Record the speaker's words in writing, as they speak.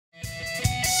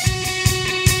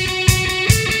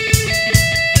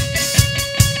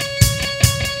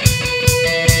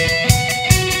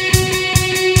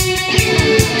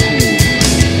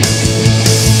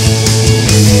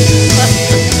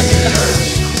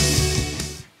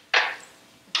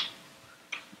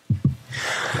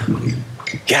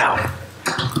Yeah.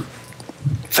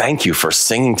 Thank you for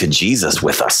singing to Jesus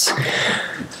with us.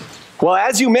 Well,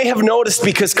 as you may have noticed,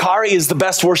 because Kari is the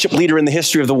best worship leader in the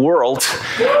history of the world,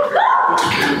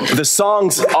 the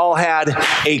songs all had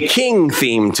a king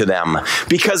theme to them,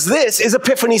 because this is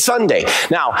Epiphany Sunday.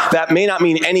 Now, that may not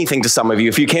mean anything to some of you.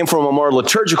 If you came from a more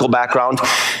liturgical background,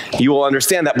 you will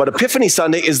understand that. But Epiphany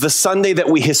Sunday is the Sunday that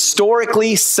we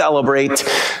historically celebrate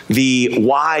the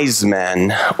wise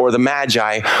men, or the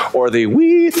magi, or the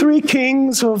we three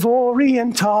kings of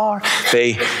Orient are.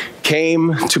 They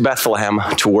came to Bethlehem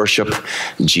to worship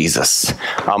Jesus.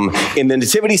 In the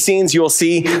nativity scenes, you'll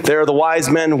see there are the wise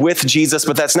men with Jesus,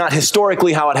 but that's not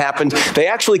historically how it happened. They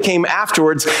actually came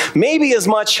afterwards, maybe as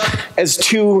much as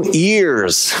 2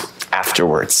 years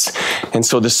afterwards. And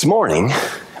so this morning,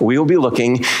 we will be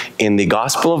looking in the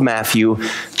Gospel of Matthew,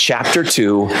 chapter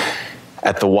 2,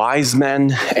 at the wise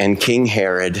men and King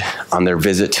Herod on their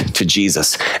visit to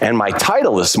Jesus. And my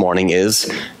title this morning is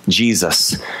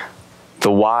Jesus,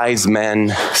 the wise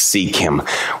men seek him.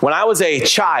 When I was a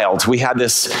child, we had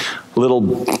this little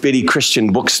bitty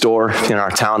Christian bookstore in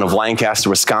our town of Lancaster,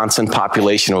 Wisconsin,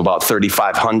 population of about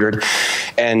 3,500.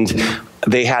 And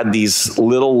they had these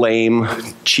little lame,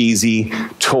 cheesy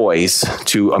toys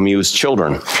to amuse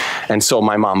children. And so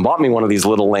my mom bought me one of these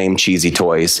little lame, cheesy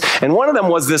toys. And one of them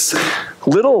was this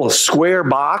little square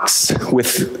box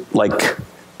with like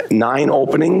 9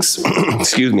 openings,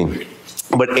 excuse me,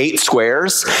 but 8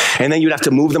 squares, and then you'd have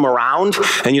to move them around,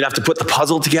 and you'd have to put the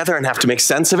puzzle together and have to make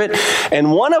sense of it.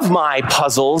 And one of my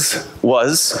puzzles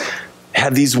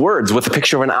had these words with a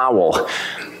picture of an owl: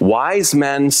 wise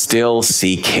men still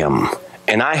seek him.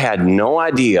 And I had no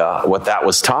idea what that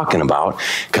was talking about,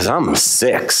 because I'm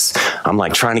 6. I'm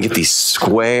like trying to get these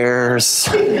squares.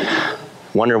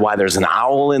 Wonder why there's an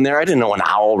owl in there. I didn't know an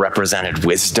owl represented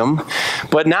wisdom,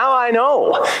 but now I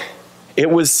know. It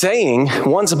was saying,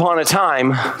 once upon a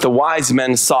time, the wise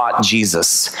men sought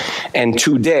Jesus, and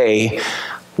today,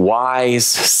 wise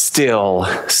still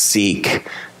seek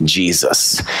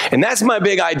Jesus. And that's my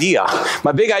big idea.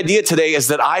 My big idea today is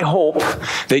that I hope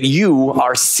that you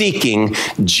are seeking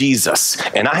Jesus.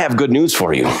 And I have good news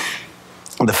for you.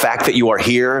 The fact that you are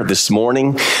here this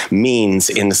morning means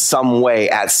in some way,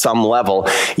 at some level,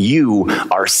 you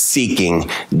are seeking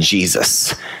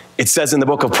Jesus. It says in the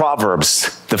book of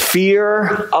Proverbs, the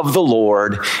fear of the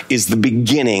Lord is the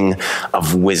beginning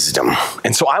of wisdom.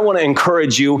 And so I want to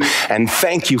encourage you and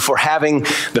thank you for having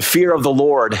the fear of the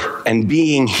Lord and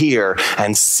being here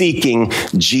and seeking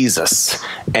Jesus.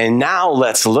 And now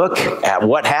let's look at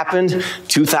what happened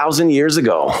 2,000 years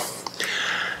ago.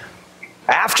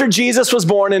 After Jesus was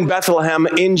born in Bethlehem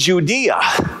in Judea,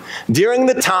 during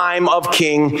the time of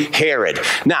King Herod.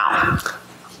 Now,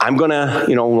 I'm going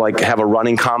to, have a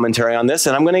running commentary on this,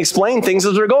 and I'm going to explain things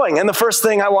as we're going. And the first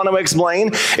thing I want to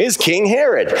explain is King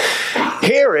Herod.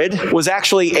 Herod was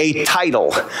actually a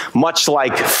title, much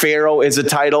like Pharaoh is a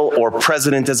title or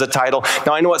president is a title.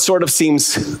 Now, I know it sort of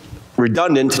seems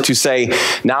redundant to say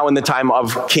now in the time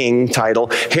of king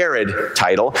title, Herod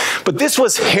title, but this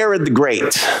was Herod the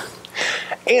Great.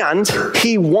 And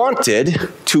he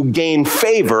wanted to gain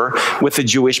favor with the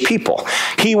Jewish people.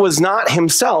 He was not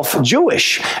himself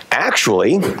Jewish.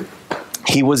 Actually,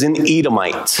 he was an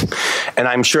Edomite. And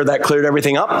I'm sure that cleared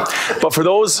everything up. But for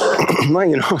those, oh,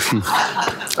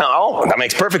 that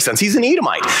makes perfect sense. He's an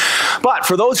Edomite. But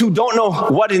for those who don't know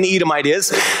what an Edomite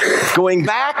is, going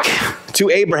back to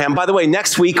Abraham. By the way,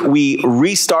 next week we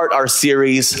restart our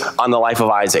series on the life of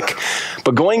Isaac.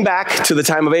 But going back to the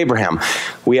time of Abraham,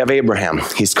 we have Abraham.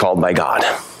 He's called by God.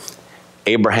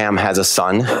 Abraham has a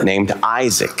son named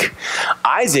Isaac.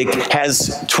 Isaac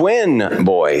has twin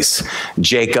boys,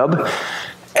 Jacob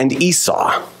and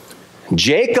Esau.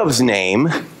 Jacob's name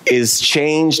is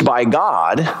changed by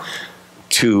God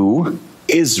to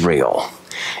Israel.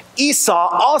 Esau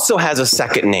also has a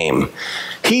second name.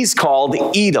 He's called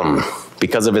Edom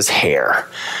because of his hair.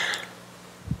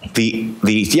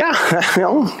 He's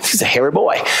a hairy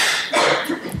boy.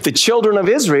 The children of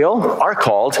Israel are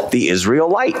called the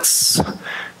Israelites.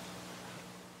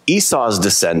 Esau's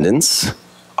descendants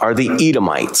are the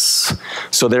Edomites.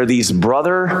 So they're these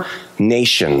brother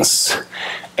nations.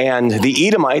 And the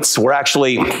Edomites were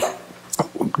actually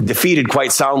defeated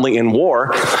quite soundly in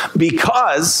war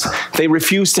because they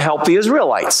refused to help the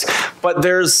Israelites. But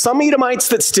there's some Edomites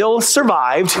that still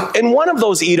survived, and one of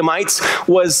those Edomites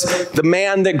was the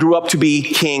man that grew up to be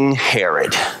King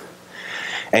Herod.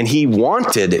 And he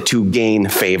wanted to gain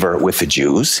favor with the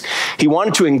Jews. He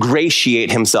wanted to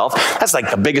ingratiate himself. That's like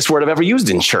the biggest word I've ever used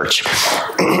in church.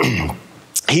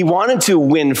 He wanted to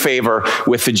win favor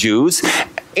with the Jews,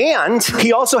 And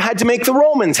he also had to make the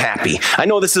Romans happy. I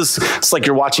know it's like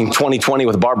you're watching 2020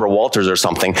 with Barbara Walters or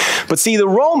something. But see, the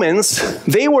Romans,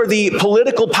 they were the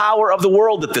political power of the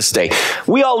world at this day.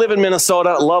 We all live in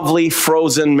Minnesota, lovely,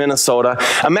 frozen Minnesota.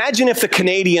 Imagine if the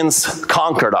Canadians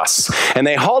conquered us and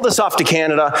they hauled us off to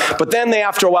Canada, but then they,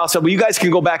 after a while, said, well, you guys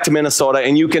can go back to Minnesota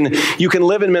and you can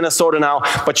live in Minnesota now,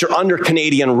 but you're under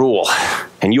Canadian rule.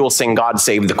 And you will sing God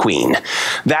Save the Queen.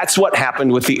 That's what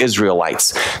happened with the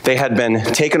Israelites. They had been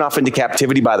taken off into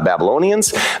captivity by the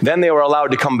Babylonians. Then they were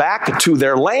allowed to come back to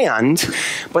their land,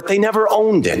 but they never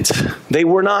owned it. They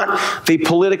were not the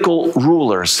political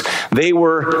rulers. They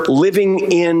were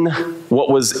living in what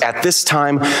was at this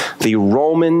time the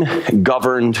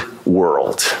Roman-governed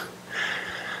world.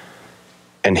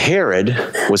 And Herod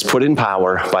was put in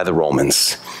power by the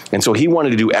Romans. And so he wanted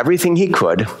to do everything he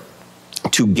could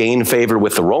to gain favor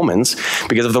with the Romans,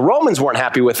 because if the Romans weren't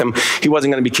happy with him, he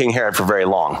wasn't going to be King Herod for very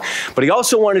long. But he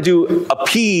also wanted to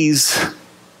appease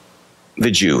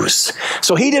the Jews.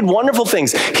 So he did wonderful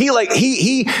things.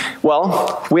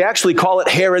 Well, we actually call it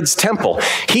Herod's temple.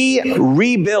 He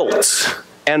rebuilt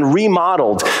and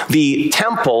remodeled the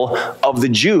temple of the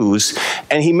Jews,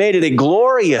 and he made it a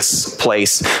glorious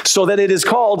place so that it is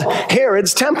called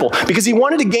Herod's temple, because he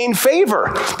wanted to gain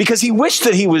favor, because he wished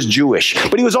that he was Jewish,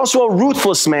 but he was also a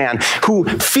ruthless man who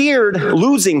feared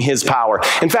losing his power.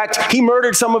 In fact, he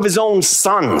murdered some of his own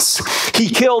sons. He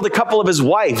killed a couple of his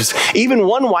wives, even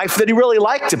one wife that he really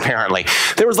liked, apparently.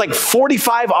 There was like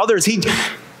 45 others.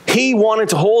 He wanted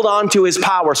to hold on to his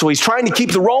power, so he's trying to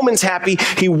keep the Romans happy.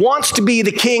 He wants to be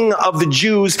the king of the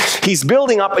Jews. He's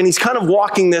building up, and he's kind of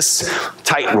walking this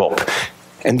tightrope.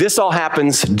 And this all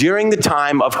happens during the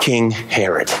time of King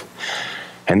Herod.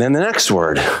 And then the next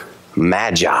word,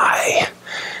 Magi.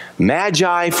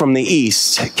 Magi from the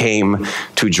east came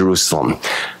to Jerusalem.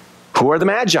 Who are the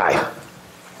Magi?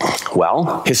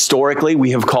 Well, historically,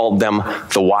 we have called them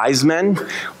the wise men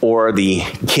or the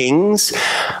kings.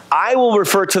 I will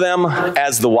refer to them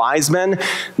as the wise men,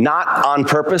 not on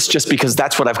purpose, just because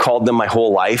that's what I've called them my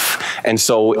whole life. And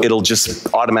so it'll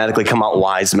just automatically come out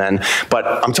wise men. But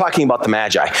I'm talking about the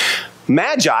Magi.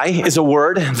 Magi is a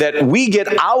word that we get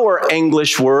our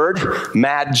English word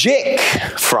magic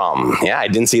from. Yeah, I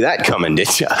didn't see that coming,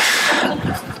 did you?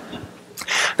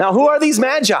 Now, who are these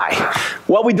Magi?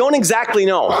 Well, we don't exactly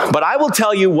know, but I will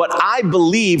tell you what I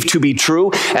believe to be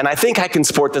true, and I think I can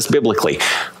support this biblically.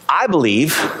 I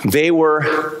believe they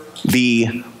were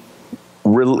the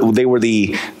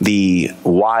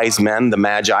wise men, the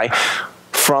Magi,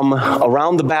 from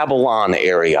around the Babylon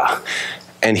area.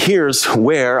 And here's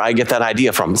where I get that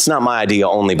idea from. It's not my idea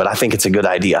only, but I think it's a good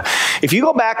idea. If you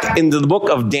go back into the book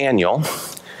of Daniel,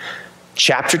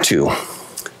 chapter 2,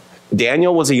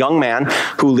 Daniel was a young man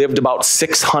who lived about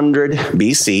 600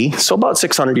 BC, so about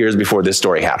 600 years before this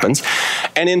story happens.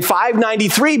 And in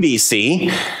 593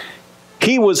 BC,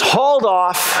 he was hauled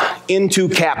off into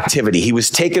captivity. He was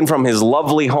taken from his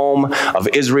lovely home of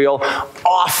Israel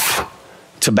off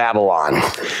to Babylon.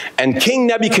 And King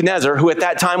Nebuchadnezzar, who at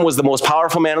that time was the most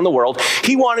powerful man in the world,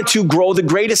 he wanted to grow the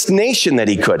greatest nation that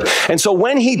he could. And so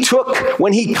when he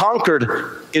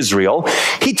conquered Israel,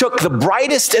 he took the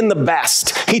brightest and the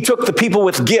best. He took the people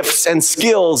with gifts and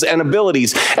skills and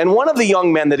abilities. And one of the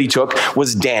young men that he took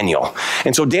was Daniel.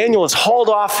 And so Daniel is hauled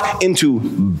off into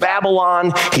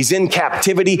Babylon. He's in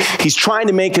captivity. He's trying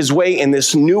to make his way in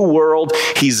this new world.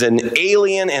 He's an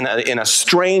alien in a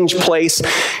strange place.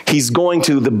 He's going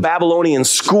to the Babylonian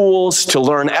schools to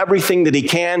learn everything that he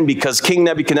can, because King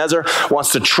Nebuchadnezzar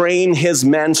wants to train his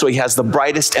men so he has the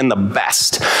brightest and the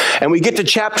best. And we get to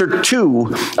chapter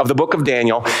 2 of the book of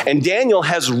Daniel, and Daniel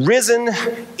has risen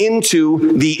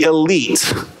into the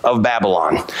elite of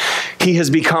Babylon. He has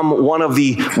become one of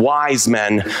the wise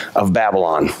men of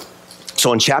Babylon.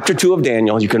 So in chapter 2 of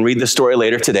Daniel, you can read this story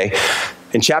later today.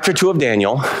 In chapter 2 of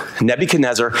Daniel,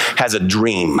 Nebuchadnezzar has a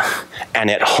dream, and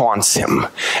it haunts him,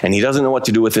 and he doesn't know what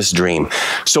to do with this dream.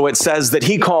 So it says that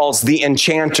he calls the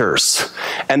enchanters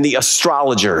and the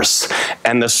astrologers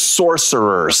and the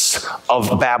sorcerers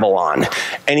of Babylon,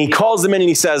 and he calls them in and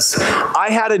he says, I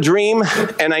had a dream,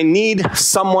 and I need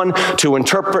someone to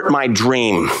interpret my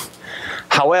dream.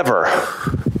 However,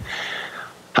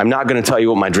 I'm not going to tell you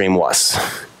what my dream was.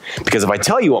 Because if I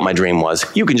tell you what my dream was,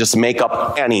 you can just make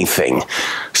up anything.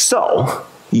 So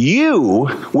you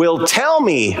will tell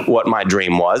me what my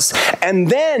dream was, and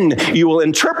then you will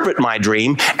interpret my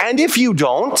dream, and if you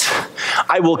don't,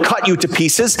 I will cut you to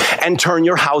pieces and turn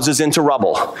your houses into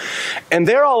rubble. And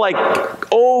they're all like,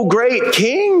 oh, great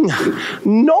king,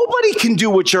 nobody can do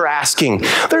what you're asking.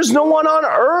 There's no one on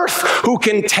earth who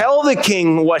can tell the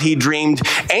king what he dreamed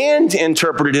and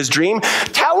interpreted his dream.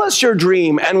 Tell us your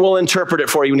dream, and we'll interpret it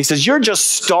for you. And he says, you're just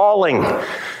stalling.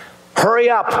 Hurry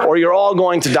up, or you're all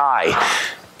going to die.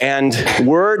 And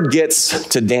word gets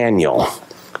to Daniel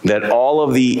that all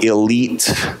of the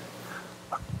elite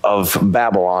of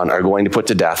Babylon are going to put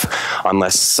to death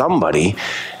unless somebody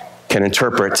can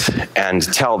interpret and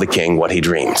tell the king what he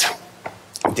dreamed.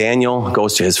 Daniel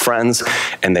goes to his friends,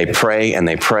 and they pray, and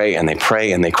they pray, and they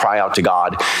pray, and they cry out to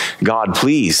God, God,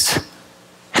 please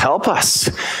help us.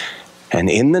 And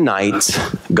in the night,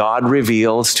 God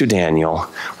reveals to Daniel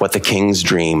what the king's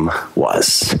dream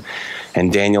was.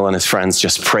 And Daniel and his friends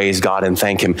just praise God and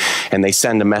thank him. And they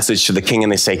send a message to the king and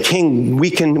they say, King,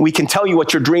 we can tell you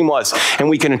what your dream was and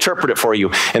we can interpret it for you.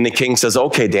 And the king says,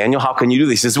 okay, Daniel, how can you do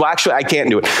this? He says, well, actually, I can't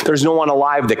do it. There's no one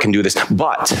alive that can do this.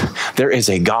 But there is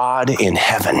a God in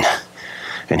heaven.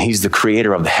 And he's the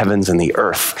creator of the heavens and the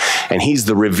earth. And he's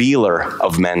the revealer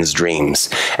of men's dreams.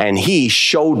 And he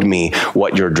showed me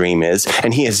what your dream is.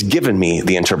 And he has given me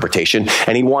the interpretation.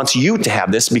 And he wants you to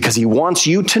have this because he wants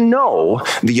you to know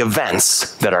the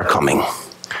events that are coming.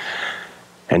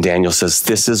 And Daniel says,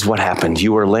 this is what happened.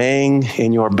 You were laying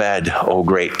in your bed, O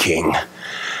great king.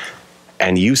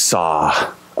 And you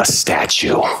saw a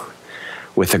statue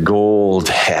with a gold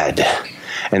head.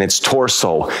 And its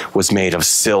torso was made of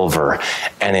silver,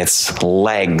 and its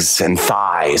legs and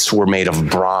thighs were made of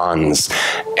bronze,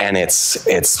 and its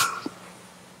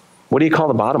what do you call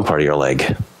the bottom part of your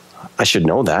leg? I should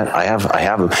know that. I have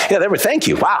yeah, there we thank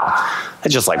you. Wow.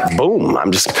 It's just like boom.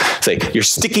 I'm just saying your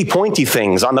sticky pointy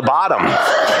things on the bottom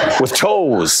with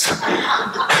toes.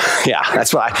 Yeah,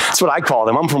 that's what I call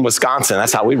them. I'm from Wisconsin.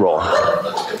 That's how we roll.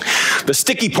 The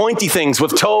sticky pointy things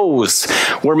with toes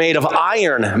were made of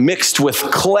iron mixed with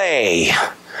clay.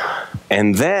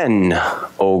 And then,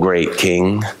 O great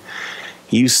king,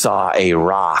 you saw a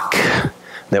rock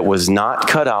that was not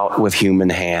cut out with human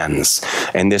hands.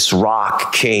 And this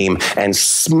rock came and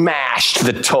smashed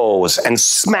the toes and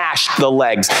smashed the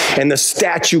legs, and the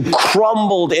statue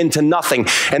crumbled into nothing,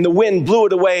 and the wind blew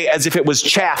it away as if it was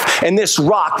chaff. And this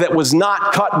rock that was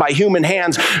not cut by human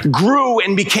hands grew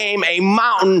and became a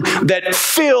mountain that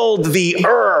filled the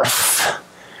earth.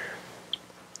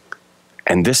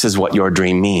 And this is what your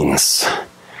dream means.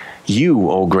 You,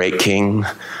 O great king,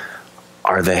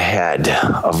 are the head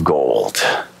of gold.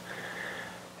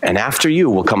 And after you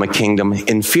will come a kingdom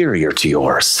inferior to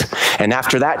yours. And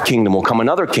after that kingdom will come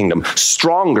another kingdom,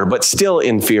 stronger but still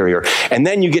inferior. And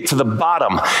then you get to the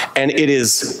bottom, and it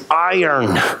is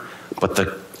iron, but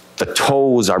the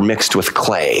toes are mixed with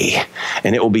clay.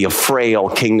 And it will be a frail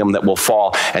kingdom that will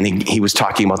fall. And he was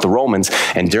talking about the Romans.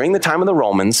 And during the time of the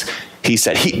Romans, he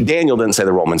said, Daniel didn't say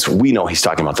the Romans. We know he's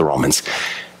talking about the Romans.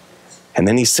 And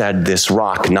then he said, this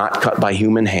rock not cut by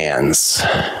human hands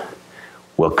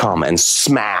will come and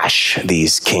smash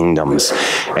these kingdoms.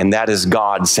 And that is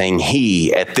God saying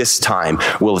he, at this time,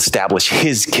 will establish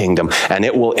his kingdom, and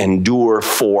it will endure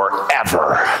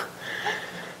forever.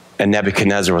 And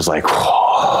Nebuchadnezzar was like,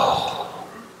 whoa.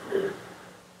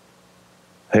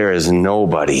 There is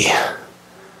nobody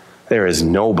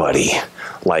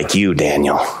like you,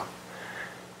 Daniel.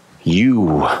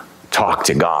 You talk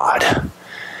to God.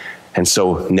 And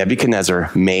so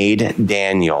Nebuchadnezzar made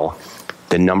Daniel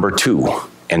the number 2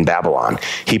 in Babylon.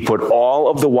 He put all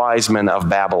of the wise men of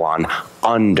Babylon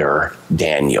under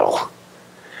Daniel.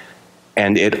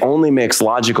 And it only makes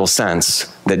logical sense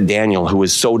that Daniel, who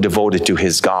is so devoted to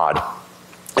his God,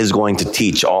 is going to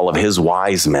teach all of his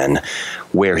wise men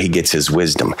where he gets his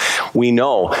wisdom. We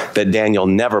know that Daniel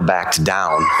never backed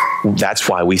down. That's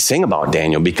why we sing about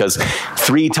Daniel, because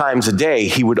 3 times a day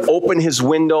he would open his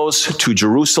windows to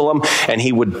Jerusalem and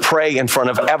he would pray in front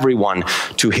of everyone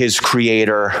to his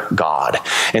creator God.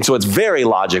 And so it's very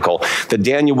logical that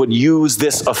Daniel would use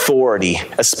this authority,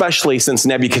 especially since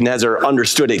Nebuchadnezzar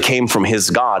understood it came from his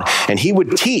God, and he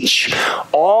would teach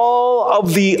all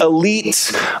of the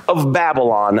elite of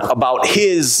Babylon about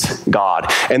his God.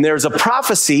 And there's a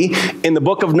prophecy in the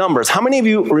book of Numbers. How many of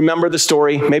you remember the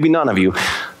story? Maybe none of you.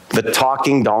 The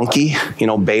talking donkey,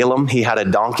 Balaam, he had a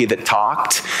donkey that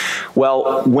talked.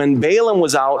 Well, when Balaam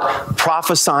was out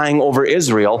prophesying over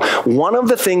Israel, one of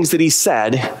the things that he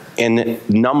said in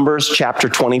Numbers chapter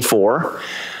 24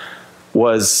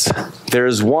 was,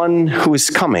 there's one who is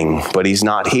coming, but he's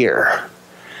not here.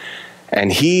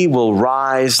 And he will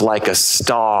rise like a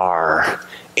star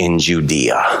in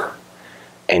Judea,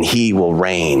 and he will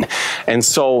reign. And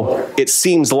so it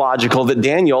seems logical that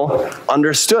Daniel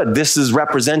understood this is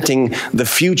representing the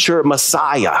future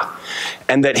Messiah,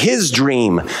 and that his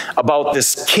dream about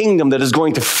this kingdom that is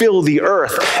going to fill the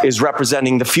earth is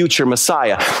representing the future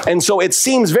Messiah. And so it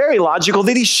seems very logical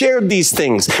that he shared these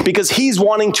things, because he's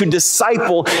wanting to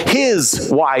disciple his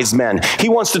wise men. He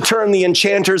wants to turn the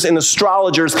enchanters and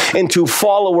astrologers into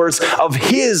followers of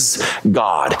his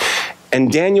God. And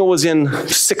Daniel was in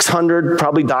 600,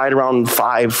 probably died around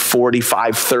 540,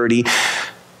 530.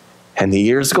 And the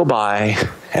years go by,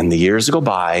 and the years go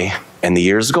by, and the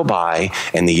years go by,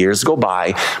 and the years go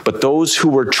by. But those who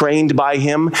were trained by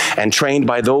him, and trained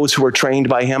by those who were trained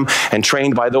by him, and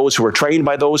trained by those who were trained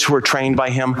by those who were trained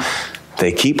by him,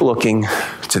 they keep looking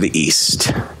to the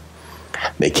east.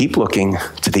 They keep looking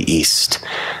to the east.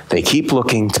 They keep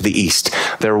looking to the east.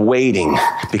 They're waiting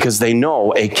because they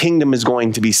know a kingdom is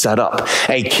going to be set up.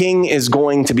 A king is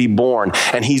going to be born,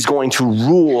 and he's going to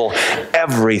rule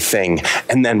everything.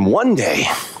 And then one day,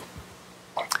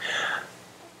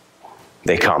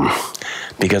 they come,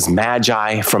 because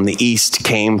Magi from the east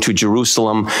came to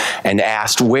Jerusalem and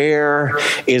asked, "Where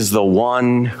is the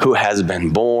one who has been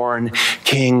born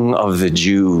King of the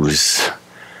Jews?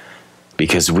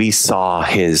 Because we saw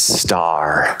his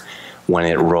star when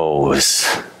it rose,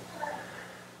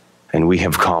 and we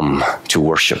have come to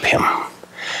worship him."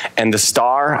 And the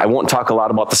star, I won't talk a lot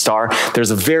about the star.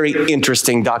 There's a very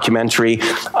interesting documentary.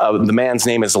 The man's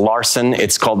name is Larson.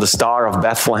 It's called The Star of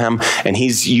Bethlehem, and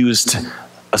he's used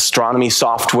astronomy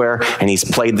software, and he's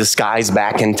played the skies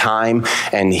back in time,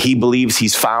 and he believes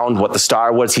he's found what the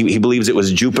star was. He believes it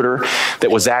was Jupiter that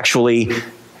was actually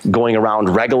going around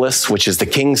Regulus, which is the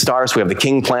king star. So we have the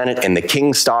king planet and the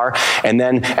king star. And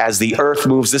then as the earth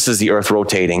moves, this is the earth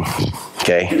rotating,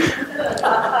 okay?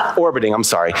 Orbiting, I'm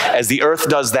sorry. As the earth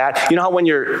does that, you know how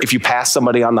if you pass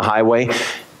somebody on the highway,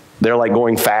 they're like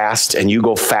going fast and you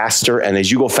go faster, and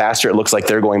as you go faster, it looks like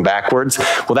they're going backwards?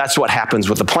 Well, that's what happens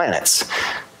with the planets.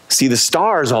 See, the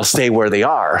stars all stay where they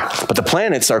are, but the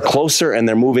planets are closer and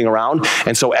they're moving around.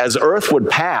 And so as Earth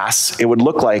would pass, it would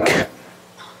look like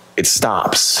it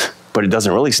stops, but it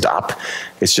doesn't really stop.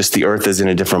 It's just the earth is in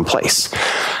a different place.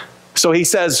 So he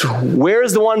says, "Where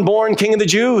is the one born King of the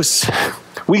Jews?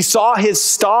 We saw his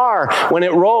star when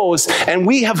it rose, and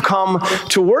we have come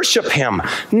to worship him."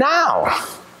 Now,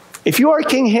 if you are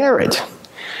King Herod,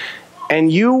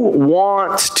 and you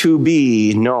want to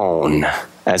be known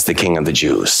as the King of the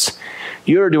Jews,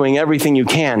 you're doing everything you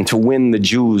can to win the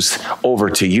Jews over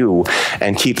to you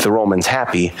and keep the Romans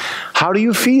happy. How do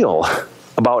you feel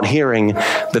about hearing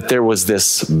that there was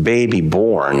this baby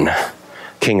born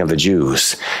King of the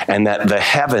Jews, and that the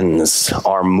heavens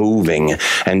are moving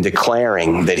and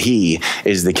declaring that he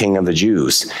is the King of the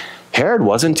Jews? Herod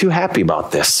wasn't too happy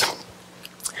about this.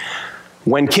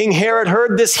 When King Herod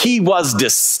heard this, he was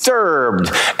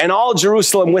disturbed, and all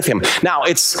Jerusalem with him. Now,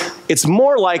 it's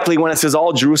more likely when it says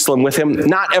all Jerusalem with him,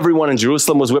 not everyone in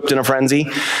Jerusalem was whipped in a frenzy,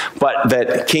 but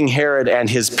that King Herod and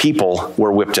his people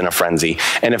were whipped in a frenzy.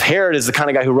 And if Herod is the kind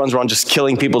of guy who runs around just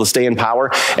killing people to stay in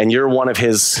power, and you're one of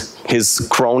his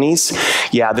cronies,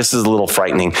 yeah, this is a little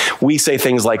frightening. We say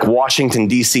things like Washington,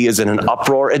 D.C. is in an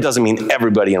uproar. It doesn't mean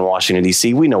everybody in Washington,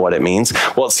 D.C. We know what it means.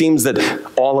 Well, it seems that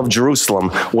all of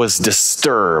Jerusalem was disturbed.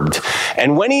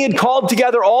 And when he had called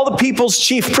together all the people's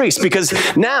chief priests, because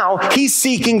now he's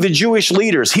seeking the Jewish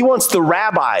leaders. He wants the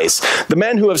rabbis, the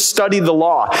men who have studied the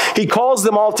law. He calls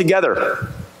them all together,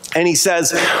 and he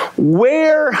says,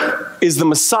 "Where is the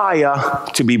Messiah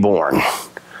to be born?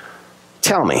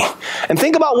 Tell me." And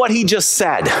think about what he just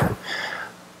said.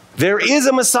 There is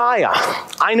a Messiah.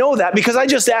 I know that because I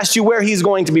just asked you where he's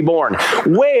going to be born.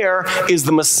 Where is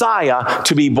the Messiah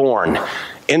to be born?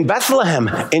 "In Bethlehem,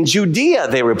 in Judea,"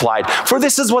 they replied, "for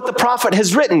this is what the prophet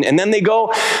has written." And then they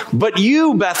go, "But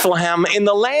you, Bethlehem, in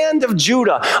the land of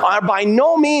Judah, are by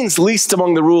no means least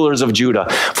among the rulers of Judah.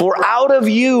 For out of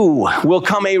you will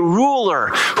come a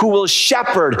ruler who will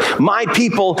shepherd my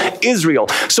people Israel."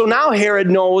 So now Herod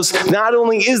knows not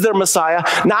only is there Messiah,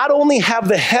 not only have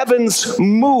the heavens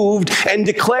moved and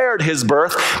declared his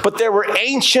birth, but there were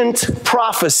ancient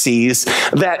prophecies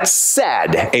that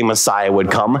said a Messiah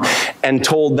would come and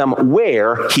told them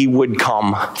where he would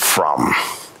come from.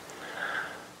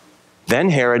 Then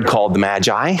Herod called the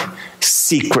Magi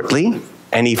secretly,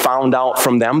 and he found out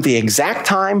from them the exact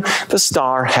time the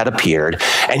star had appeared.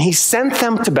 And he sent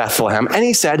them to Bethlehem, and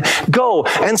he said, "Go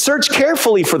and search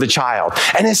carefully for the child.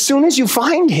 And as soon as you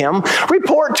find him,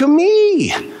 report to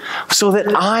me, so that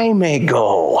I may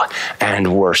go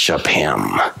and worship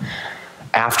him."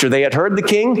 After they had heard the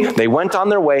king, they went on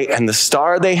their way, and the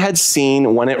star they had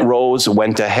seen when it rose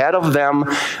went ahead of them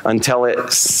until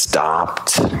it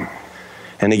stopped.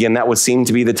 And again, that would seem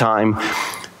to be the time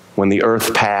when the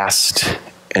earth passed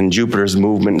and Jupiter's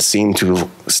movement seemed to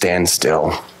stand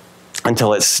still,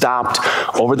 until it stopped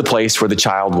over the place where the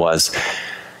child was.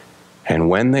 And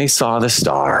when they saw the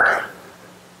star,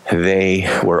 they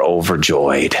were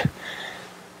overjoyed.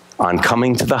 On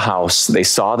coming to the house, they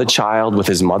saw the child with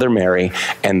his mother Mary,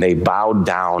 and they bowed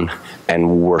down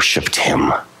and worshiped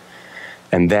him.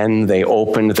 And then they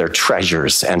opened their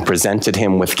treasures and presented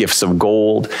him with gifts of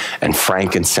gold and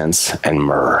frankincense and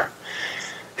myrrh.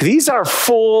 These are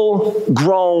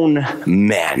full-grown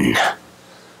men,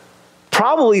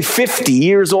 probably 50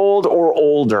 years old or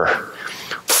older.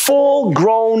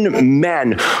 Full-grown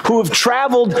men who have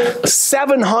traveled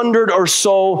 700 or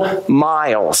so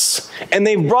miles, and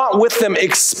they've brought with them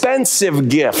expensive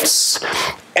gifts.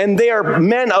 And they are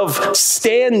men of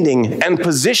standing and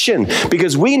position,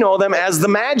 because we know them as the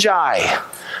Magi,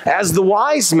 as the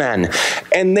wise men.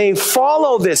 And they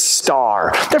follow this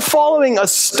star. They're following a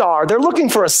star. They're looking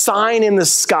for a sign in the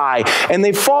sky. And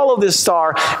they follow this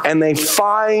star, and they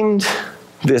find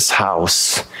this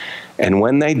house. And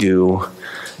when they do,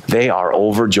 they are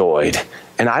overjoyed.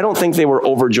 And I don't think they were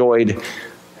overjoyed.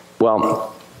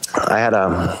 Well, I had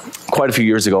quite a few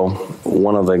years ago,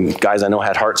 one of the guys I know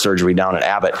had heart surgery down at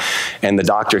Abbott, and the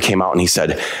doctor came out and he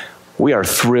said, "We are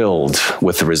thrilled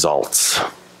with the results."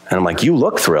 And I'm like, "You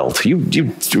look thrilled.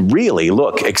 You really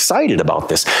look excited about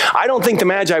this." I don't think the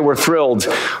Magi were thrilled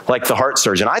like the heart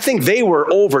surgeon. I think they were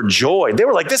overjoyed. They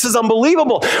were like, "This is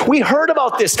unbelievable. We heard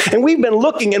about this, and we've been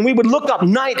looking, and we would look up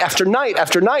night after night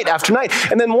after night after night.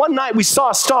 And then one night we saw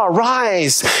a star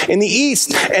rise in the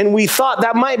east, and we thought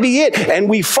that might be it. And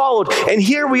we followed, and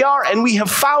here we are, and we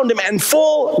have found him." And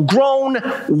full-grown,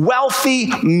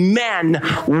 wealthy men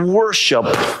worship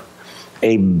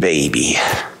a baby.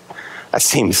 That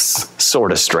seems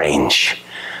sort of strange.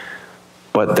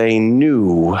 But they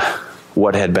knew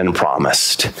what had been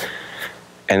promised.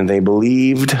 And they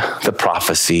believed the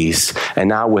prophecies. And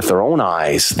now with their own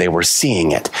eyes, they were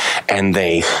seeing it. And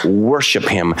they worship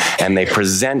him. And they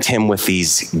present him with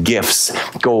these gifts: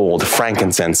 gold,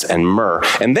 frankincense, and myrrh.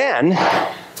 And then,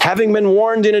 having been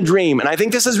warned in a dream, and I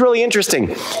think this is really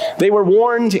interesting, they were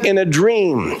warned in a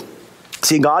dream.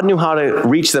 See, God knew how to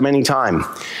reach them anytime.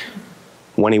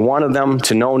 When he wanted them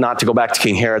to know not to go back to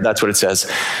King Herod, that's what it says.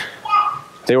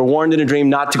 They were warned in a dream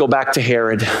not to go back to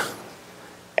Herod.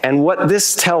 And what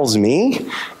this tells me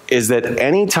is that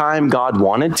anytime God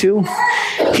wanted to,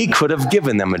 he could have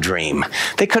given them a dream.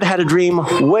 They could have had a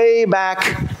dream way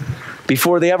back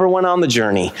before they ever went on the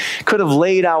journey. Could have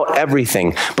laid out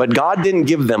everything, but God didn't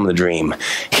give them the dream.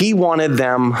 He wanted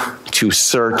them to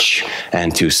search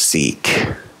and to seek.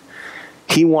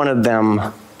 He wanted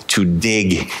them to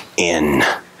dig in.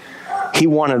 He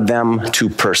wanted them to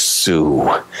pursue,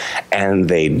 and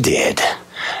they did.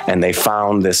 And they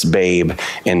found this babe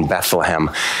in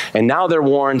Bethlehem. And now they're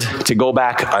warned to go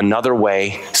back another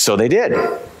way, so they did.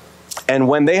 And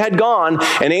when they had gone,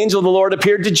 an angel of the Lord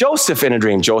appeared to Joseph in a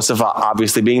dream. Joseph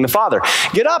obviously being the father.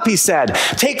 "Get up," he said,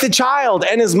 "take the child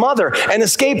and his mother and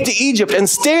escape to Egypt and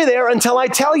stay there until I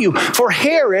tell you. For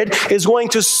Herod is going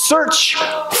to search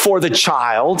for the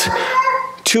child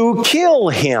to kill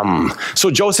him."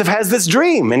 So Joseph has this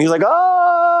dream, and he's like,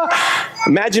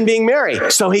 imagine being Mary.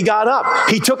 So he got up.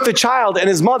 He took the child and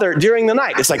his mother during the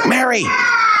night. It's like, Mary.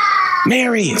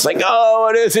 It's like, "Oh,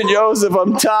 it isn't Joseph.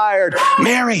 I'm tired."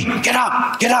 "Mary, get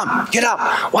up, get up, get up."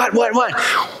 What?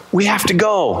 "We have to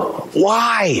go."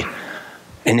 "Why?"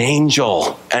 "An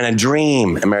angel and a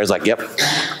dream." And Mary's like, "Yep,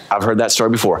 I've heard that story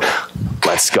before.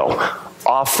 Let's go."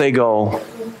 Off they go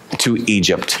to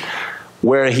Egypt,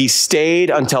 where he stayed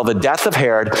until the death of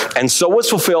Herod, and so was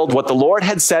fulfilled what the Lord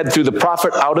had said through the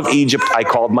prophet, "Out of Egypt I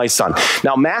called my son."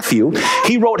 Now Matthew,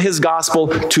 he wrote his gospel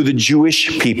to the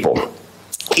Jewish people.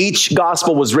 Each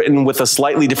gospel was written with a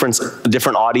slightly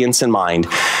different audience in mind.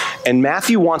 And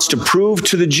Matthew wants to prove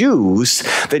to the Jews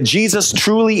that Jesus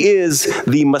truly is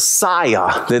the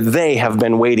Messiah that they have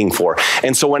been waiting for.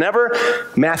 And so whenever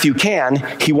Matthew can,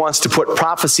 he wants to put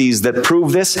prophecies that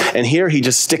prove this. And here he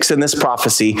just sticks in this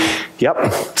prophecy.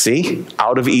 Yep, see,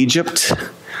 out of Egypt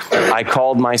I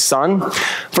called my son.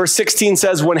 Verse 16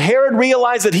 says, when Herod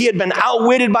realized that he had been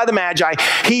outwitted by the Magi,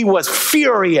 he was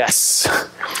furious.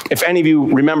 If any of you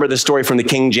remember the story from the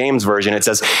King James Version, it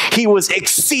says, he was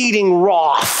exceeding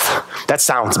wroth. That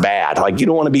sounds bad. Like you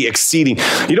don't want to be exceeding.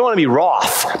 You don't want to be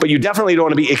wroth, but you definitely don't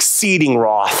want to be exceeding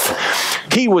wroth.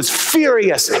 He was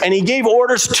furious, and he gave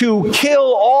orders to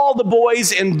kill all the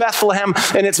boys in Bethlehem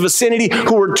and its vicinity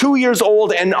who were 2 years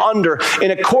old and under,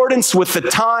 in accordance with the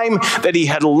time that he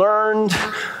had learned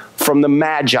from the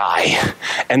Magi.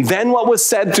 And then what was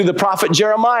said through the prophet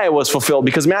Jeremiah was fulfilled,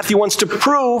 because Matthew wants to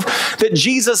prove that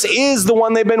Jesus is the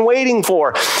one they've been waiting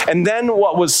for. And then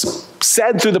what was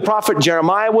said through the prophet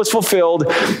Jeremiah was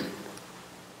fulfilled.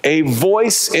 A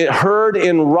voice heard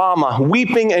in Ramah,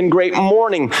 weeping and great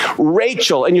mourning,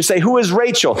 Rachel. And you say, who is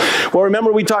Rachel? Well,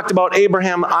 remember we talked about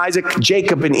Abraham, Isaac,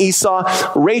 Jacob, and Esau.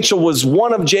 Rachel was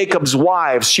one of Jacob's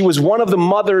wives. She was one of the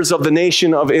mothers of the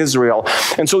nation of Israel.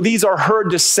 And so these are her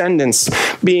descendants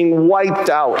being wiped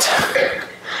out.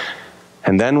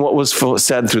 And then what was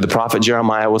said through the prophet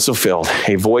Jeremiah was fulfilled.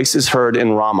 A voice is heard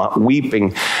in Ramah,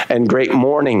 weeping and great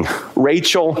mourning.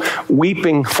 Rachel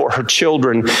weeping for her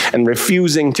children and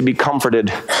refusing to be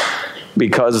comforted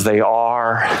because they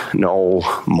are no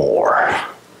more.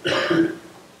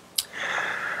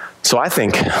 So I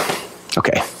think,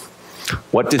 okay,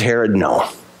 what did Herod know?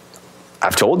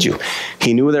 I've told you.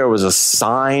 He knew there was a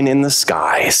sign in the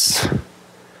skies.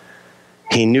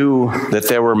 He knew that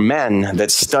there were men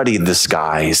that studied the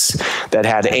skies, that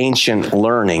had ancient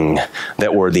learning,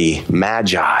 that were the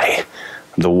Magi,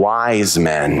 the wise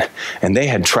men, and they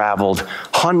had traveled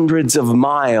hundreds of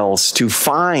miles to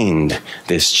find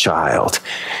this child.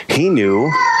 He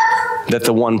knew that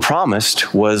the one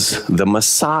promised was the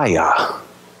Messiah.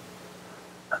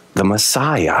 The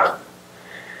Messiah.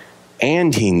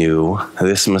 And he knew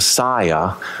this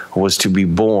Messiah was to be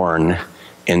born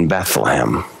in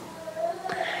Bethlehem.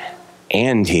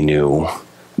 And he knew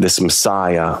this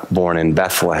Messiah born in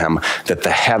Bethlehem that the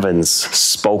heavens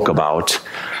spoke about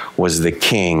was the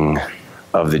King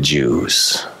of the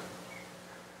Jews.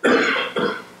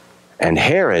 And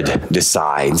Herod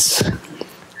decides,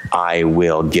 I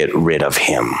will get rid of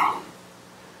him.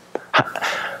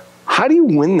 How do you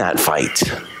win that fight?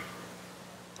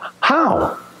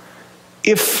 How?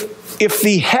 If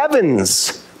the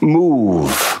heavens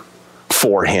move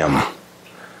for him.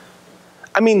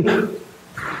 I mean,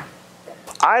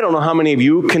 I don't know how many of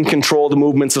you can control the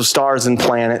movements of stars and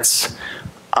planets.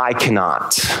 I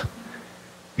cannot.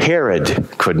 Herod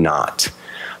could not.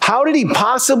 How did he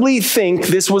possibly think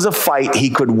this was a fight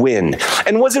he could win?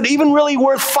 And was it even really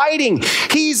worth fighting?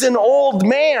 He's an old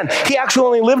man. He actually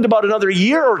only lived about another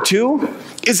year or two.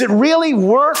 Is it really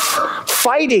worth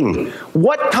fighting?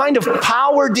 What kind of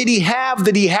power did he have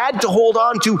that he had to hold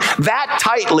on to that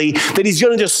tightly that he's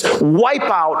going to just wipe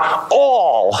out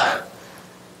all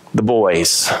the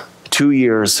boys 2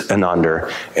 years and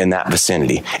under in that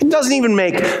vicinity? It doesn't even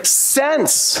make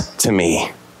sense to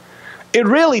me. It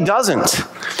really doesn't.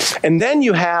 And then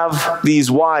you have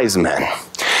these wise men,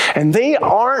 and they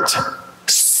aren't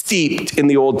steeped in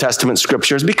the Old Testament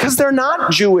scriptures because they're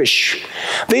not Jewish.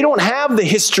 They don't have the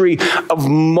history of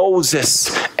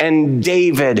Moses and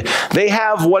David. They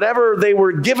have whatever they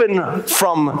were given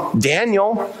from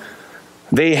Daniel.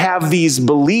 They have these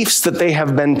beliefs that they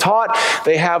have been taught.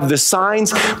 They have the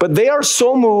signs, but they are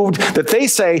so moved that they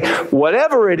say,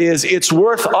 whatever it is, it's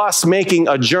worth us making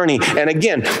a journey. And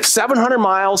again, 700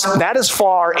 miles, that is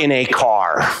far in a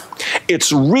car.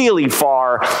 It's really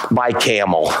far by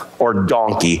camel or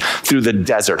donkey through the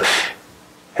desert.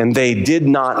 And they did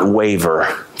not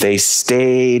waver. They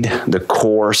stayed the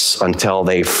course until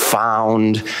they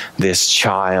found this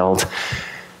child.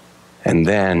 And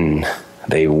then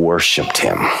they worshiped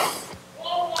him.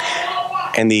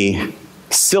 And the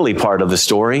silly part of the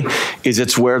story is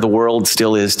it's where the world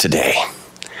still is today.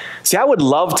 See, I would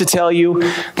love to tell you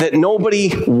that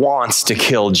nobody wants to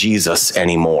kill Jesus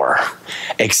anymore,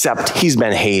 except he's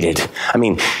been hated. I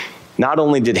mean, not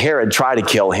only did Herod try to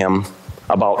kill him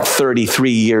about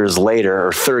 33 years later,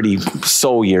 or 30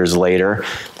 so years later,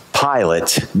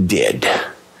 Pilate did.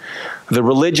 The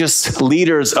religious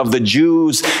leaders of the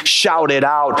Jews shouted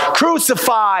out,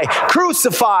 "Crucify,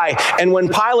 crucify." And when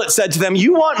Pilate said to them,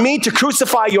 "You want me to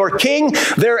crucify your king?"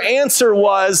 their answer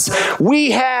was,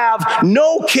 "We have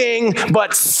no king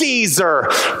but Caesar.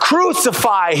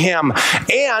 Crucify him."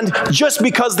 And just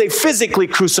because they physically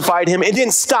crucified him, it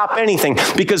didn't stop anything,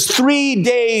 because 3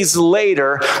 days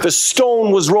later, the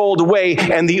stone was rolled away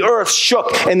and the earth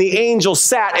shook, and the angel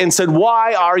sat and said,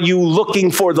 "Why are you looking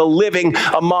for the living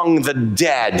among the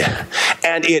dead?"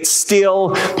 And it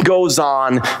still goes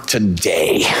on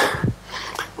today.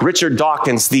 Richard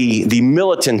Dawkins, the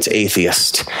militant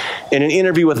atheist, in an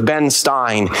interview with Ben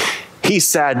Stein, he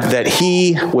said that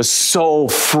he was so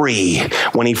free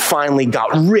when he finally got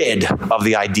rid of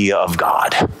the idea of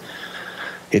God.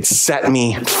 It set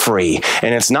me free.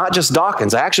 And it's not just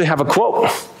Dawkins. I actually have a quote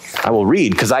I will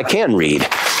read, because I can read,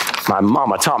 My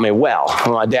mama taught me well.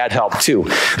 My dad helped too.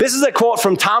 This is a quote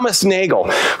from Thomas Nagel,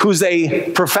 who's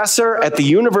a professor at the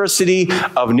University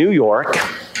of New York.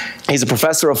 He's a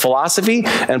professor of philosophy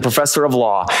and professor of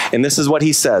law. And this is what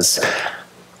he says.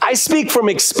 I speak from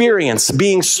experience,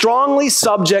 being strongly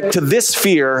subject to this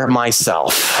fear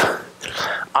myself.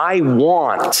 I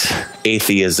want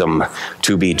atheism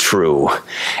to be true,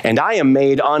 and I am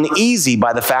made uneasy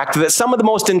by the fact that some of the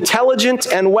most intelligent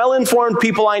and well-informed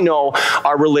people I know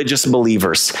are religious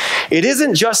believers. It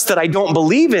isn't just that I don't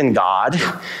believe in God,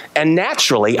 and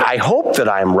naturally I hope that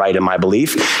I am right in my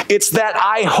belief. It's that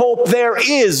I hope there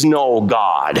is no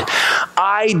God.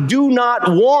 I do not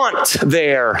want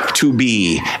there to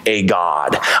be a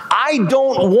God. I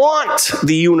don't want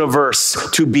the universe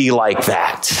to be like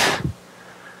that.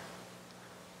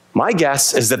 My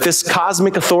guess is that this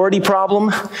cosmic authority problem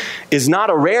is not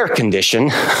a rare condition.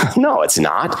 No, it's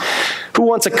not. Who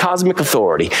wants a cosmic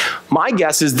authority? My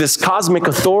guess is this cosmic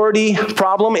authority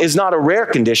problem is not a rare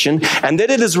condition, and that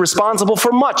it is responsible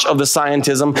for much of the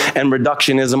scientism and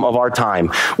reductionism of our time.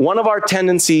 One of our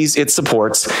tendencies it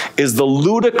supports is the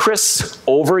ludicrous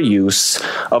overuse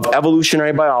of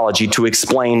evolutionary biology to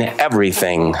explain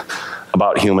everything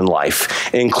about human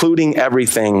life, including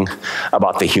everything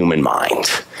about the human mind.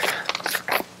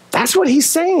 That's what he's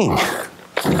saying.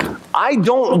 I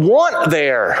don't want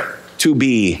there to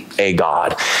be a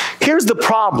God. Here's the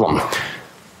problem.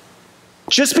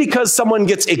 Just because someone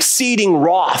gets exceeding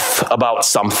wroth about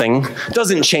something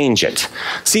doesn't change it.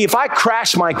 See, if I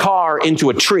crash my car into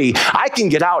a tree, I can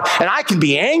get out and I can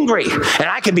be angry and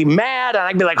I can be mad and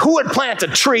I can be like, who would plant a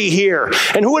tree here?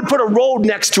 And who would put a road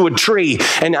next to a tree?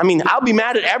 And I mean, I'll be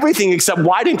mad at everything except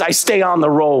why didn't I stay on the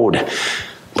road?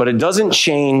 But it doesn't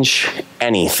change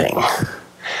anything.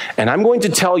 And I'm going to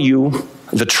tell you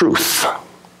the truth.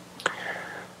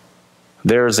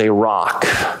 There's a rock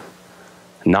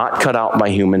not cut out by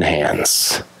human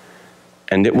hands,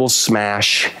 and it will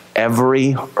smash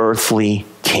every earthly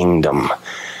kingdom,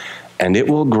 and it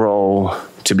will grow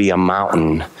to be a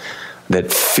mountain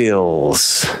that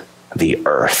fills the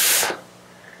earth.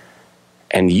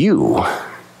 And you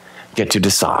get to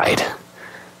decide,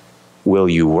 will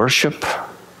you worship?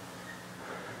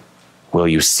 Will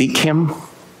you seek him?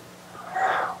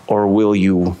 Or will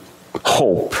you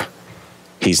hope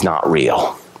he's not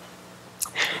real?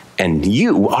 And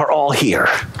you are all here,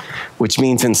 which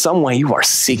means in some way you are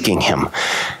seeking him.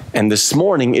 And this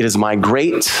morning it is my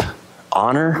great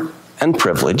honor and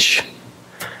privilege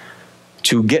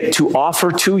to get to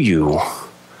offer to you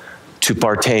to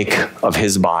partake of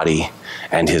his body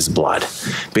and his blood.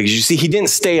 Because you see, he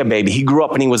didn't stay a baby. He grew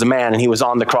up and he was a man and he was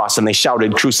on the cross and they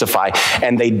shouted, crucify,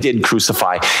 and they did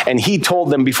crucify. And he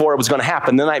told them before it was going to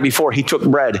happen, the night before, he took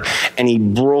bread and he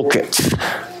broke it.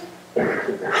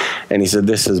 And he said,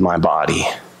 this is my body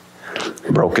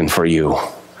broken for you.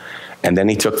 And then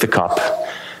he took the cup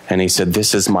and he said,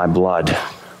 this is my blood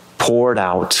poured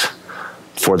out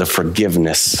for the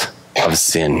forgiveness of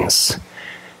sins.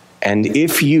 And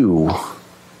if you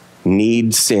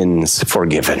need sins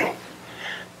forgiven,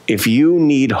 if you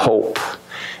need hope,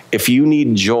 if you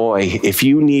need joy, if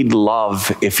you need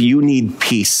love, if you need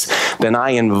peace, then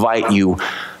I invite you,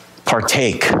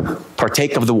 partake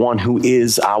of the one who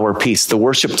is our peace. The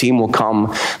worship team will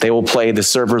come, they will play, the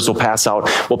servers will pass out.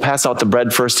 We'll pass out the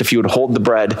bread first if you would hold the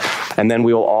bread, and then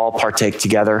we will all partake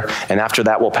together. And after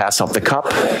that, we'll pass out the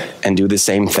cup and do the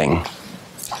same thing.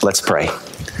 Let's pray.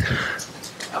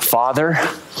 Father,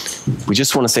 we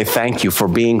just want to say thank you for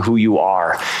being who you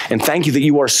are. And thank you that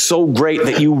you are so great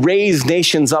that you raise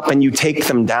nations up and you take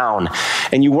them down.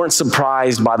 And you weren't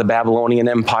surprised by the Babylonian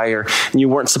Empire. And you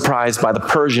weren't surprised by the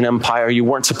Persian Empire. You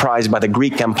weren't surprised by the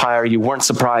Greek Empire. You weren't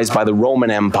surprised by the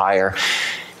Roman Empire.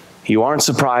 You aren't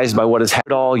surprised by what has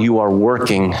happened. All you are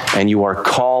working and you are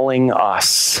calling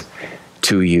us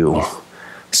to you.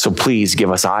 So please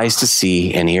give us eyes to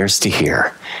see and ears to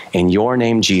hear. In your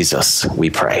name, Jesus, we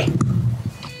pray.